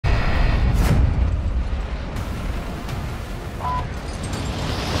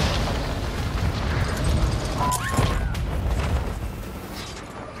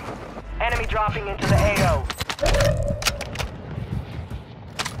dropping into the AO.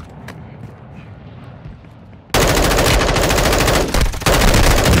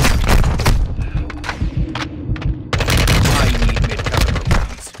 I need mid-caliber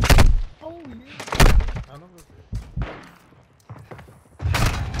rounds. Oh yeah. I know this.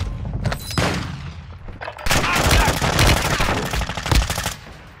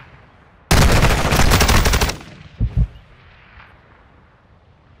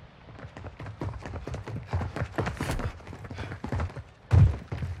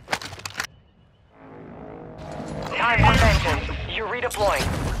 Time for vengeance. You're redeploying.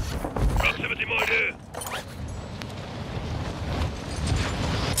 Proximity mine here.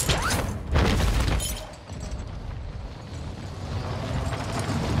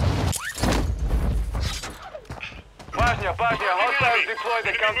 Bosnia, hostiles deploy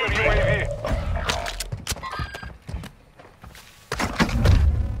the counter UAV.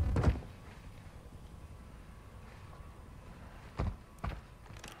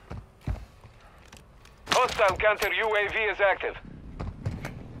 Hostile counter UAV is active.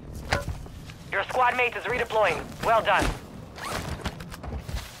 Your squad mate is redeploying. Well done.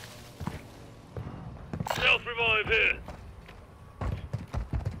 Self-revive here.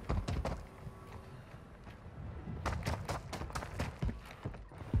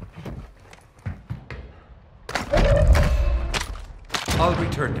 I'll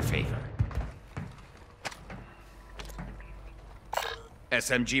return the favor.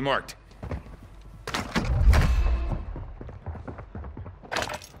 SMG marked.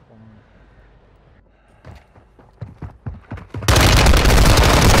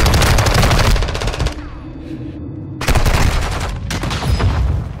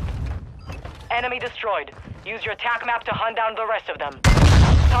 Enemy destroyed. Use your attack map to hunt down the rest of them.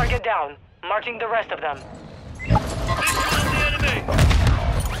 Target down. Marching the rest of them. Visual on the enemy.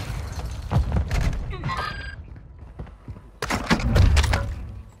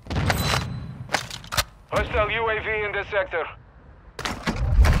 Hostile UAV in this sector.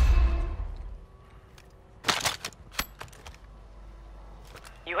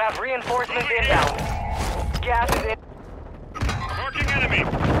 You have reinforcements inbound. Gas is in. Marking enemy.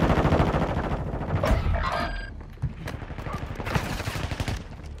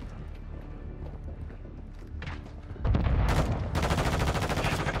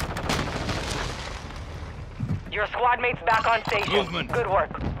 Your squad mate's back on station. Movement. Good work.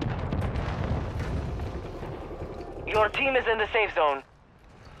 Your team is in the safe zone.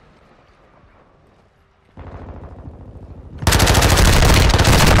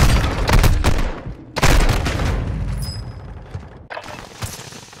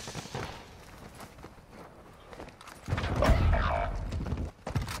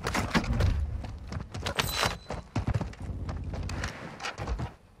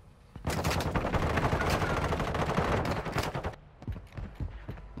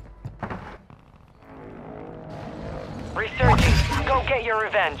 Resurging. Go get your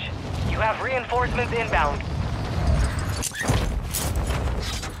revenge. You have reinforcements inbound.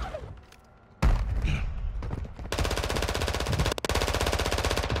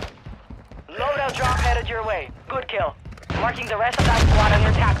 Loadout drop headed your way. Good kill. Marking the rest of that squad on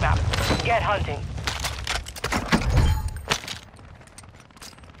your attack map. Get hunting.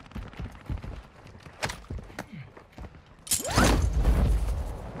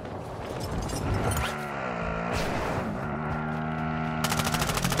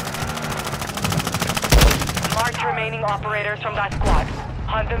 Mark remaining operators from that squad.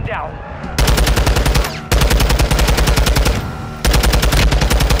 Hunt them down.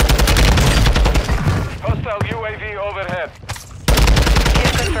 Hostile UAV overhead.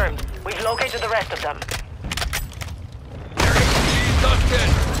 Kill confirmed. We've located the rest of them.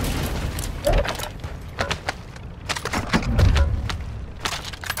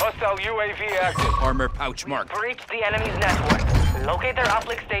 Hostile UAV active. Armor pouch marked. Breach the enemy's network. Locate their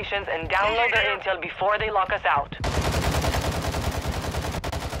uplink stations and download their intel before they lock us out.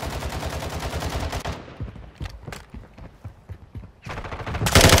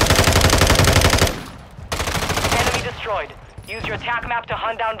 Enemy destroyed. Use your attack map to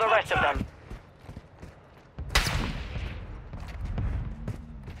hunt down the rest of them.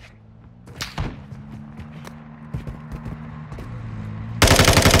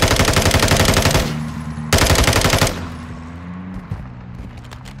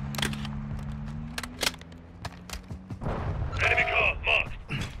 Enemy car marked.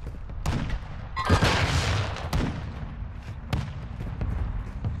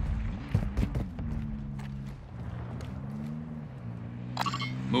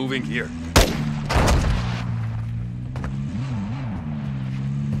 Moving here.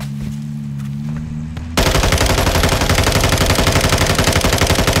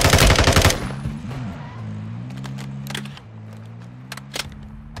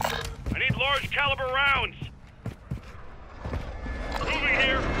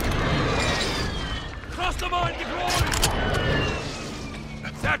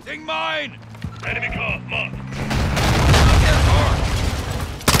 Planting mine! Enemy car marked.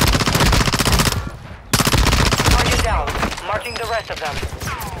 Target down. Marking the rest of them.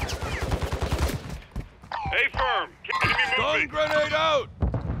 Stay firm. Enemy Stun moving. grenade out!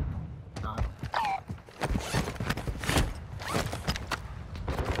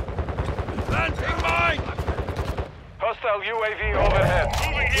 Planting mine! Hostile UAV overhead.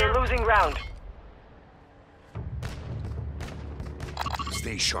 Moving You're here. losing ground.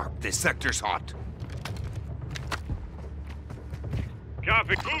 Stay sharp. This sector's hot.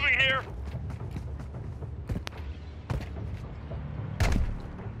 Copy. Moving here.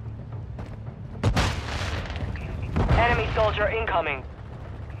 Enemy soldier incoming.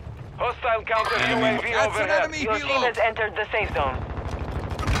 Hostile counter Enemy. UAV That's an overhead. enemy. Your team Reload. has entered the safe zone.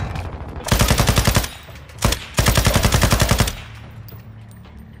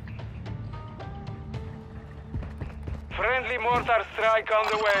 Friendly mortar strike on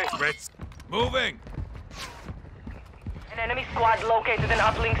the way. Threats. Moving. An enemy squad located an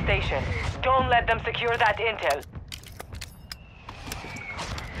uplink station. Don't let them secure that intel.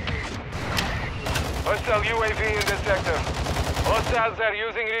 Hostile UAV in the sector. Hostiles are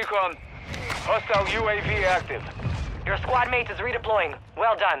using recon. Hostile UAV active. Your squad mate is redeploying.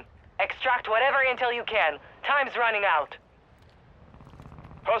 Well done. Extract whatever intel you can. Time's running out.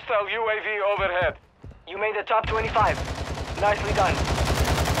 Hostile UAV overhead. You made the top 25. Nicely done.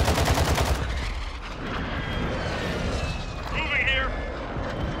 Moving here.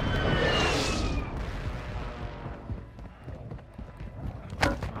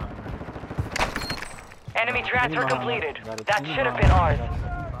 Enemy transfer completed. That should have been ours.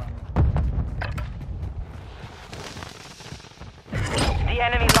 The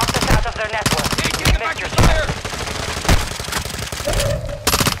enemy locked us out of their network. Taking You it back missed to your fire! chance.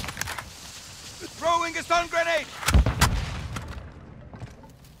 Throwing a stun grenade!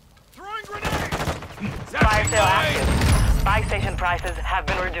 Throwing grenade! Fire Zapping sale mine! active. Spy station prices have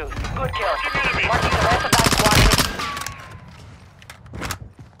been reduced. Good kill. Marking the rest of that squad.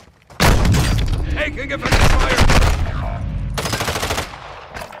 Taking effective fire!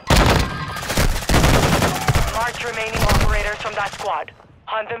 March remaining operators from that squad.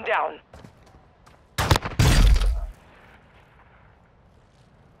 Hunt them down.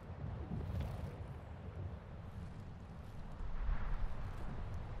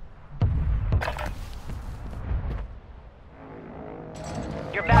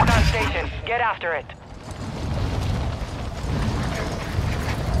 You're back on station. Get after it.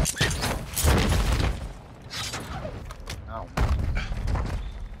 Ow.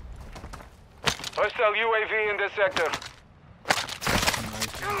 Hostile UAV in the sector.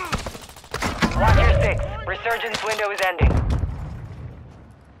 Watch your six. Resurgence window is ending.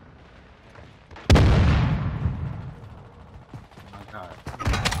 Oh my god.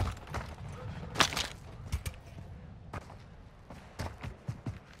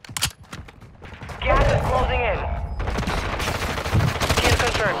 Gas is closing in. Kill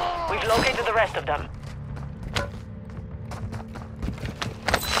confirmed. We've located the rest of them.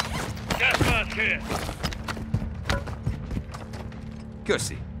 Gas mask here.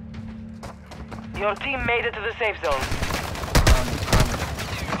 Gussie. Your team made it to the safe zone.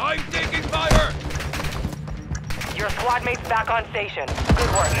 I'm taking fire! Your squad mate's back on station. Good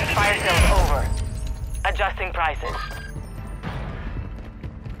work. Fire sale's over. Adjusting prices.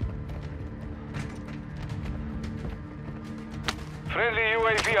 Friendly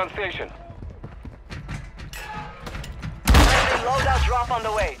UAV on station. Friendly loadout drop on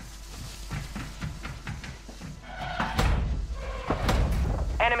the way.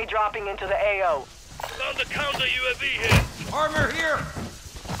 Enemy dropping into the AO. Found the counter UAV here. Armor here!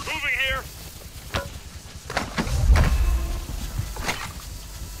 Moving here.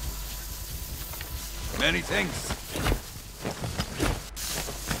 Many things.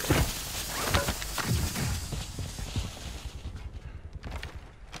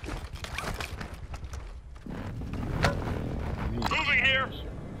 Moving here.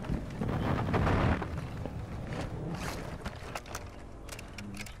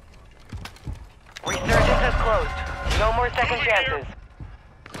 Resurgence has closed. No more second chances.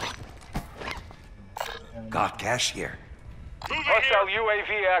 Got cash here. Moving Hostile here.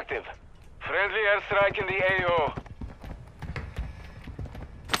 UAV active. Friendly airstrike in the AO.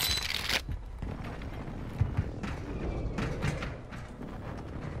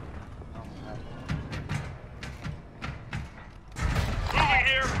 Moving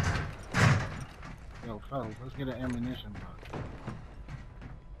here. Yo, fellas, let's get an ammunition box.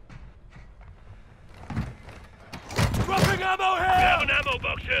 Dropping ammo We here! have an ammo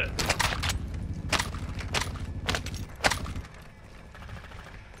box here.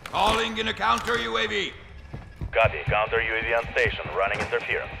 Calling in a counter UAV. Copy. Counter UAV on station. Running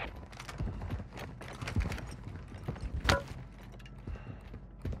interference.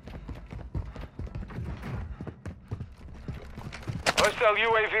 Hostile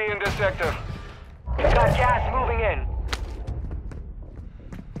UAV in this sector. We've got gas moving in.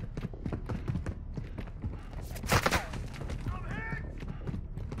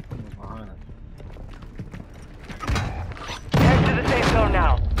 Behind us. Head to the safe zone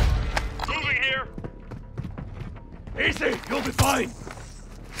now. Moving here. Easy, you'll be fine.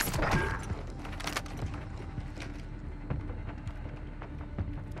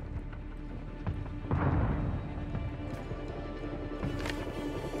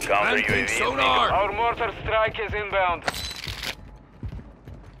 Counter Planting UAV is sonar. Our mortar strike is inbound.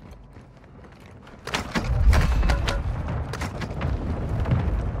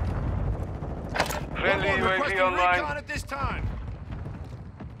 Friendly UAV online. at this time.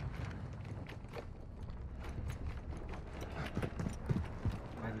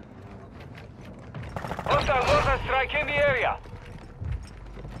 Hostile mortar strike in the area.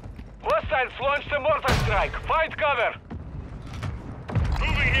 Hostiles launched a mortar strike. Find cover.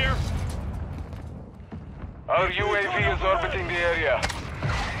 Moving here. Our UAV is orbiting the area.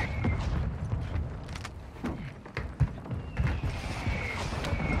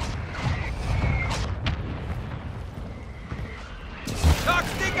 Doc,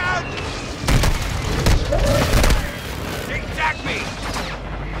 stick out! Attack me!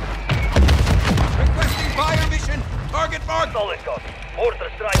 Requesting fire mission. Target marked. Solid copy. Mortar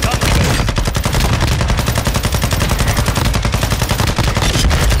strike on.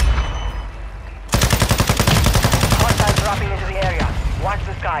 Hostiles dropping into the area. Watch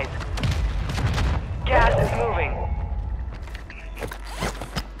the skies. Gas is moving.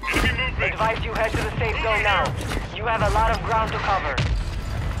 Enemy movement. Advise you head to the safe zone now. You have a lot of ground to cover.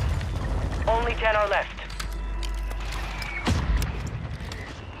 Only 10 are left.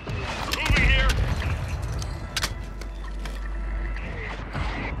 Moving here.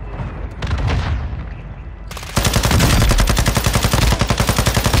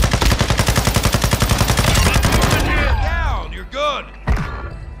 Down, you're good.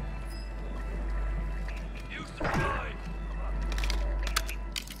 Use supply.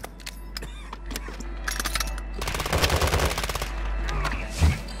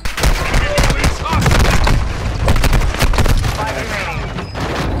 Five remaining.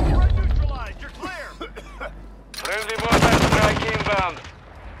 Neutralized. You're clear. Friendly mortar strike inbound.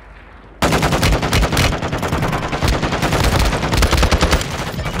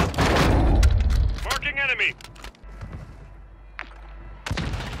 Marking enemy.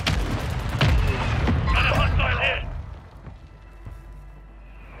 Got a hostile hit.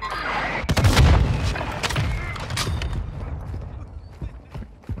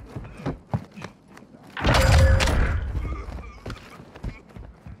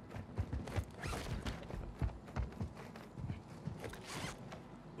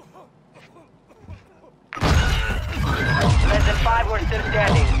 Less than 5 were still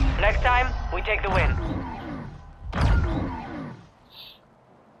standing. Next time, we take the win.